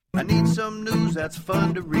I need some news that's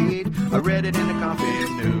fun to read. I read it in the Coffee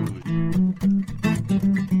News.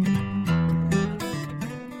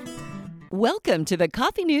 Welcome to the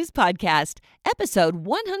Coffee News Podcast, episode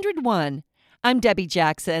 101. I'm Debbie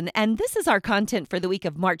Jackson, and this is our content for the week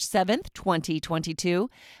of March 7th, 2022.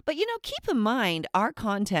 But keep in mind, our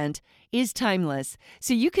content is timeless,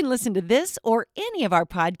 so you can listen to this or any of our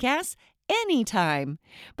podcasts anytime.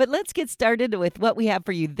 But let's get started with what we have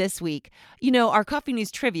for you this week. Our Coffee News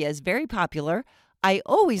Trivia is very popular. I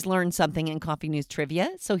always learn something in Coffee News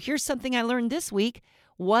Trivia, so here's something I learned this week.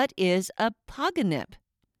 What is a paganip?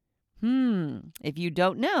 If you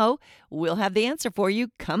don't know, we'll have the answer for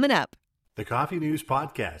you coming up. The Coffee News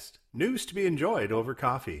Podcast. News to be enjoyed over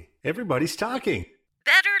coffee. Everybody's talking.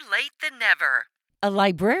 Better late than never. A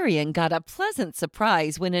librarian got a pleasant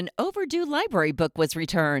surprise when an overdue library book was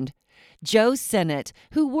returned. Joe Sennett,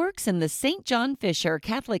 who works in the St. John Fisher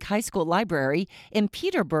Catholic High School Library in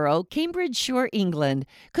Peterborough, Cambridgeshire, England,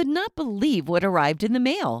 could not believe what arrived in the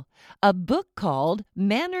mail. A book called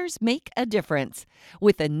Manners Make a Difference,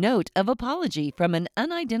 with a note of apology from an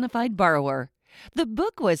unidentified borrower. The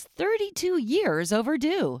book was 32 years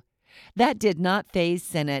overdue. That did not faze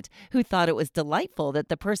Sennett, who thought it was delightful that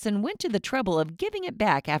the person went to the trouble of giving it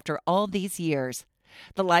back after all these years.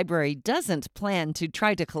 The library doesn't plan to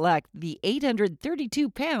try to collect the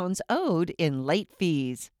 £832 owed in late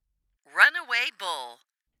fees. Runaway bull.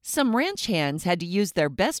 Some ranch hands had to use their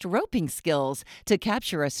best roping skills to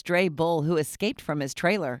capture a stray bull who escaped from his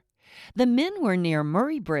trailer. The men were near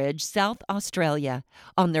Murray Bridge, South Australia,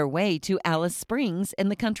 on their way to Alice Springs in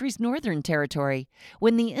the country's Northern Territory,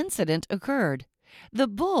 when the incident occurred. The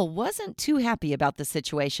bull wasn't too happy about the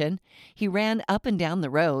situation. He ran up and down the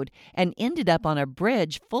road and ended up on a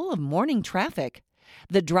bridge full of morning traffic.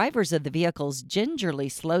 The drivers of the vehicles gingerly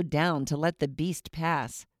slowed down to let the beast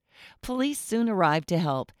pass. Police soon arrived to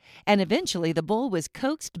help, and eventually the bull was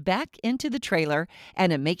coaxed back into the trailer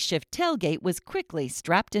and a makeshift tailgate was quickly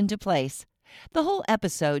strapped into place. The whole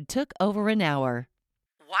episode took over an hour.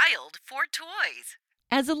 Wild for toys.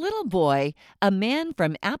 As a little boy, a man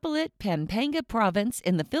from Apalit, Pampanga province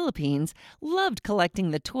in the Philippines loved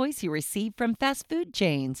collecting the toys he received from fast food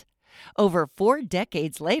chains. Over 4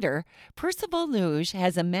 decades later, Percival Luge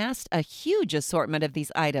has amassed a huge assortment of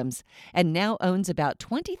these items and now owns about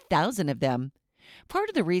 20,000 of them. Part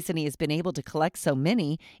of the reason he has been able to collect so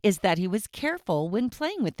many is that he was careful when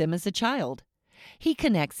playing with them as a child. He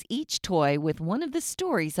connects each toy with one of the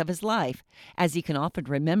stories of his life, as he can often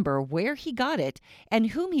remember where he got it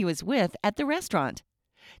and whom he was with at the restaurant.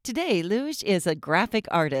 Today, Luge is a graphic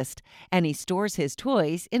artist, and he stores his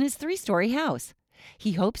toys in his 3-story house.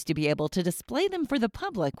 He hopes to be able to display them for the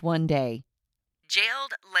public one day.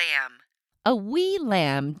 Jailed lamb. A wee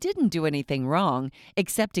lamb didn't do anything wrong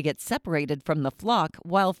except to get separated from the flock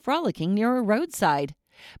while frolicking near a roadside.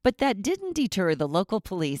 But that didn't deter the local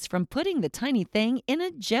police from putting the tiny thing in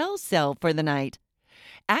a jail cell for the night.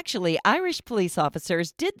 Actually, Irish police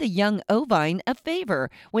officers did the young ovine a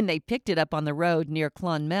favor when they picked it up on the road near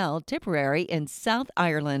Clonmel, Tipperary in South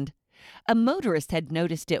Ireland. A motorist had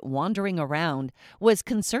noticed it wandering around, was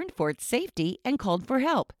concerned for its safety, and called for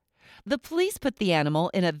help. The police put the animal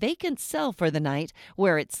in a vacant cell for the night,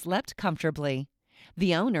 where it slept comfortably.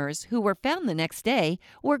 The owners, who were found the next day,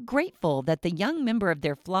 were grateful that the young member of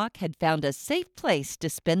their flock had found a safe place to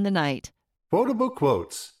spend the night. Quotable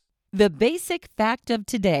quotes. The basic fact of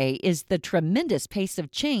today is the tremendous pace of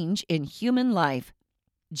change in human life.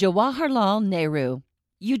 Jawaharlal Nehru.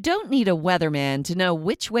 You don't need a weatherman to know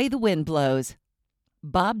which way the wind blows.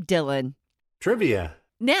 Bob Dylan. Trivia.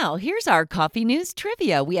 Now, here's our Coffee News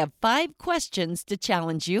Trivia. We have 5 questions to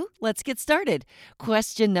challenge you. Let's get started.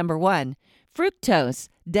 Question number 1. Fructose,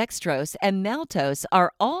 dextrose, and maltose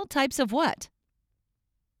are all types of what?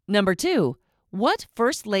 Number 2. What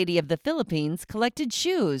First Lady of the Philippines collected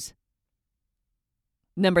shoes?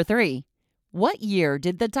 Number 3. What year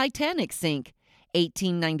did the Titanic sink?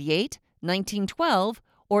 1898, 1912,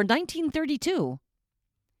 or 1932?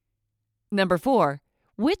 Number 4.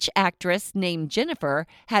 Which actress named Jennifer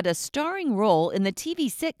had a starring role in the TV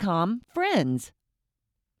sitcom Friends?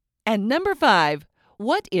 And number 5.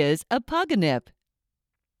 What is a paganip?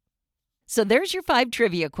 So there's your 5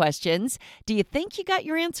 trivia questions. Do you think you got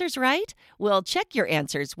your answers right? Well, check your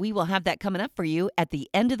answers. We will have that coming up for you at the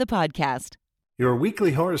end of the podcast. Your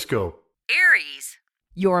weekly horoscope. Aries.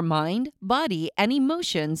 Your mind, body, and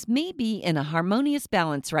emotions may be in a harmonious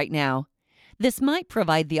balance right now. This might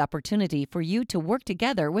provide the opportunity for you to work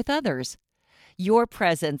together with others. Your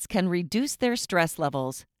presence can reduce their stress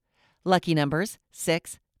levels. Lucky numbers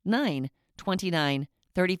 6, 9, 29,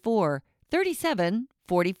 34, 37,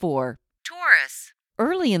 44. Taurus.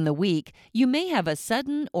 Early in the week, you may have a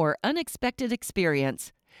sudden or unexpected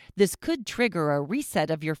experience. This could trigger a reset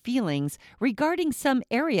of your feelings regarding some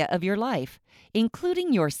area of your life,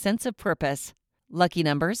 including your sense of purpose. Lucky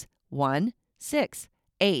numbers 1, 6,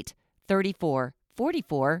 8, 34,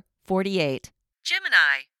 44, 48. Gemini.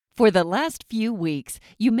 For the last few weeks,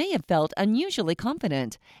 you may have felt unusually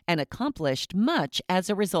confident and accomplished much as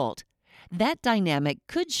a result. That dynamic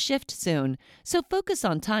could shift soon, so focus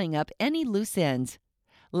on tying up any loose ends.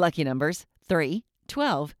 Lucky numbers 3,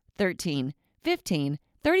 12, 13, 15,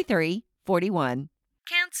 33, 41.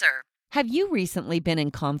 Cancer. Have you recently been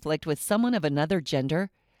in conflict with someone of another gender?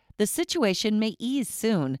 The situation may ease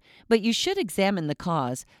soon, but you should examine the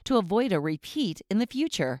cause to avoid a repeat in the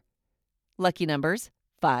future. Lucky numbers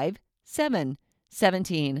 5, 7,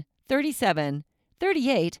 17, 37,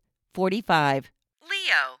 38, 45.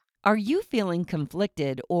 Leo. Are you feeling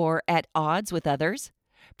conflicted or at odds with others?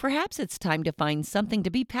 Perhaps it's time to find something to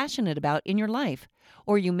be passionate about in your life,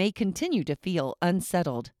 or you may continue to feel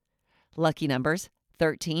unsettled. Lucky numbers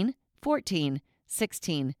 13, 14,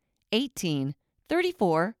 16, 18,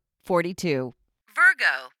 34, 42.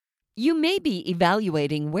 Virgo. You may be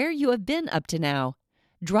evaluating where you have been up to now.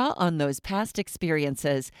 Draw on those past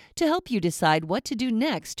experiences to help you decide what to do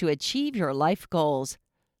next to achieve your life goals.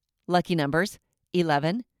 Lucky numbers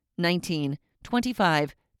 11, 19,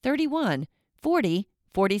 25, 31, 40,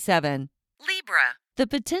 47. Libra. The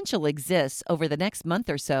potential exists over the next month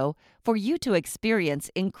or so for you to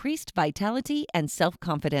experience increased vitality and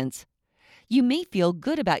self-confidence. You may feel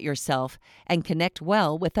good about yourself and connect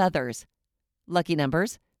well with others. Lucky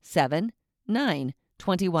numbers 7, 9,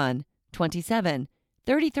 21, 27,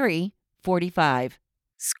 33, 45.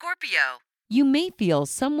 Scorpio. You may feel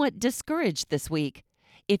somewhat discouraged this week.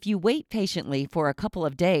 If you wait patiently for a couple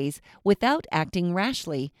of days without acting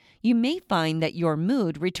rashly, you may find that your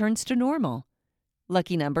mood returns to normal.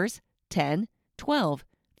 Lucky numbers 10, 12,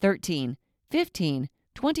 13, 15,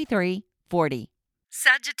 23, 40.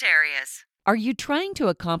 Sagittarius. Are you trying to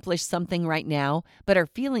accomplish something right now but are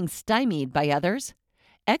feeling stymied by others?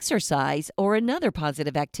 Exercise or another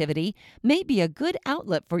positive activity may be a good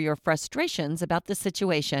outlet for your frustrations about the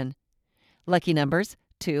situation. Lucky numbers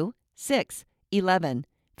 2, 6, 11,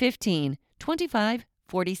 15, 25,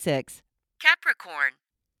 46. Capricorn.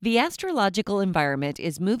 The astrological environment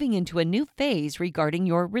is moving into a new phase regarding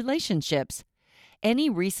your relationships. Any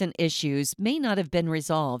recent issues may not have been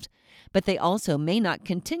resolved, but they also may not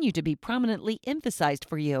continue to be prominently emphasized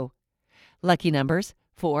for you. Lucky numbers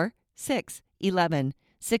 4, 6, 11,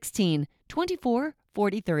 16, 24,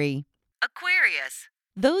 43. Aquarius.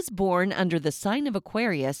 Those born under the sign of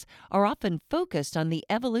Aquarius are often focused on the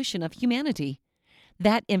evolution of humanity.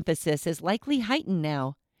 That emphasis is likely heightened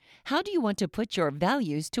now. How do you want to put your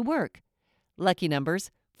values to work? Lucky numbers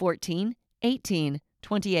 14, 18,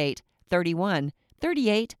 28, 31,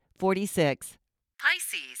 38, 46.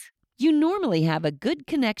 Pisces. You normally have a good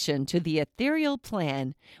connection to the ethereal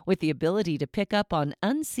plan with the ability to pick up on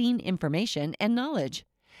unseen information and knowledge.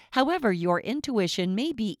 However, your intuition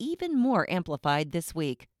may be even more amplified this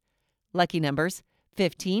week. Lucky numbers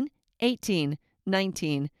 15, 18,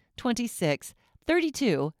 19, 26,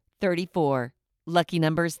 32, 34. Lucky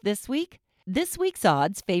numbers this week? This week's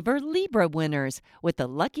odds favor Libra winners, with the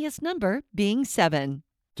luckiest number being 7.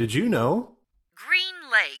 Did you know?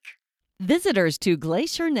 Green Lake. Visitors to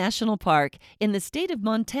Glacier National Park in the state of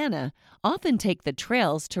Montana often take the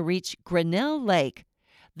trails to reach Grinnell Lake.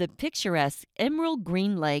 The picturesque emerald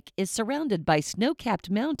green lake is surrounded by snow-capped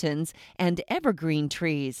mountains and evergreen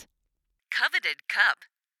trees. Coveted Cup.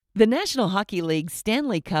 The National Hockey League's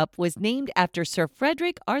Stanley Cup was named after Sir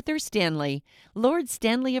Frederick Arthur Stanley, Lord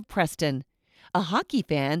Stanley of Preston. A hockey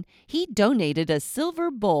fan, he donated a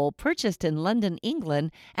silver bowl purchased in London,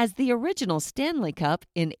 England, as the original Stanley Cup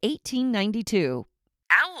in 1892.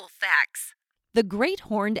 Owl facts. The great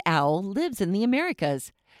horned owl lives in the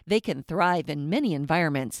Americas. They can thrive in many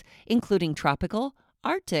environments, including tropical,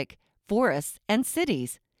 Arctic, forests, and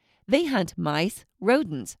cities. They hunt mice,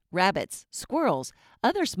 rodents, rabbits, squirrels,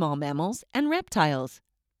 other small mammals, and reptiles.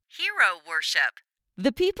 Hero worship.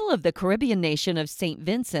 The people of the Caribbean nation of St.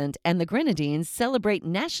 Vincent and the Grenadines celebrate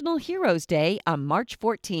National Heroes Day on March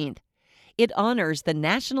 14th. It honors the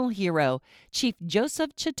national hero, Chief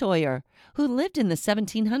Joseph Chitoyer, who lived in the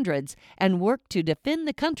 1700s and worked to defend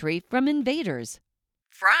the country from invaders.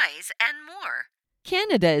 Fries and more.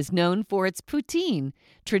 Canada is known for its poutine.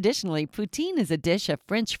 Traditionally, poutine is a dish of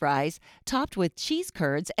French fries topped with cheese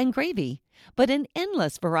curds and gravy. But an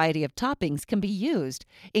endless variety of toppings can be used,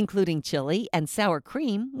 including chili and sour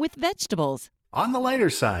cream with vegetables. On the lighter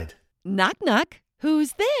side. Knock, knock.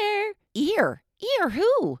 Who's there? Ear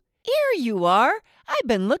who? Here you are. I've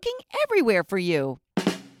been looking everywhere for you.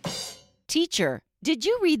 Teacher, did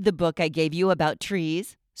you read the book I gave you about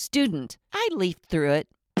trees? Student, I leafed through it.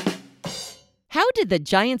 How did the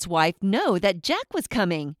giant's wife know that Jack was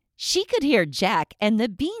coming? She could hear Jack and the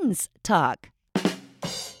beans talk.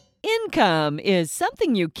 Income is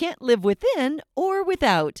something you can't live within or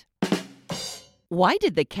without. Why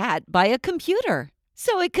did the cat buy a computer?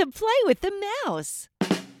 So it could play with the mouse.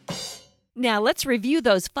 Now let's review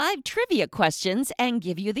those 5 trivia questions and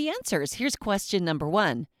give you the answers. Here's question number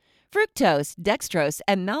 1. Fructose, dextrose,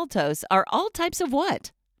 and maltose are all types of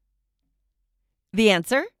what? The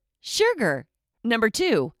answer? Sugar. Number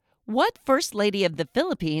 2. What First Lady of the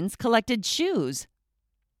Philippines collected shoes?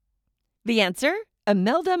 The answer?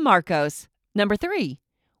 Imelda Marcos. Number 3.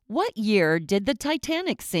 What year did the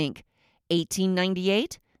Titanic sink?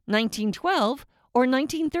 1898, 1912, or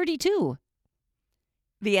 1932?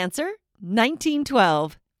 The answer?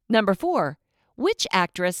 1912. Number 4. Which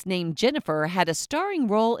actress named Jennifer had a starring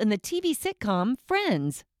role in the TV sitcom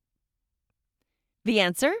Friends? The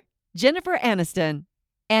answer? Jennifer Aniston.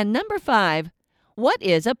 And number 5. What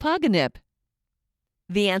is a pogonip?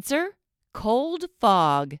 The answer? Cold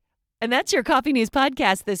fog. And that's your Coffee News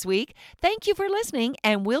Podcast this week. Thank you for listening,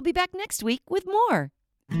 and we'll be back next week with more.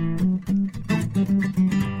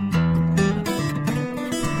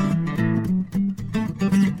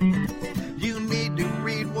 You need to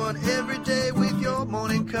read one every day with your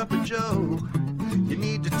morning cup of joe. You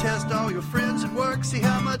need to test all your friends at work, see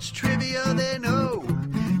how much trivia they know.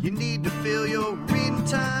 You need to fill your reading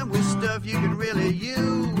time with stuff you can really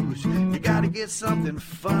use. You gotta get something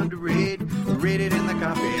fun to read. Read it in the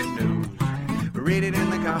Coffee News. Read it in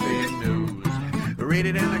the Coffee News. Read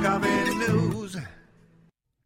it in the Coffee News.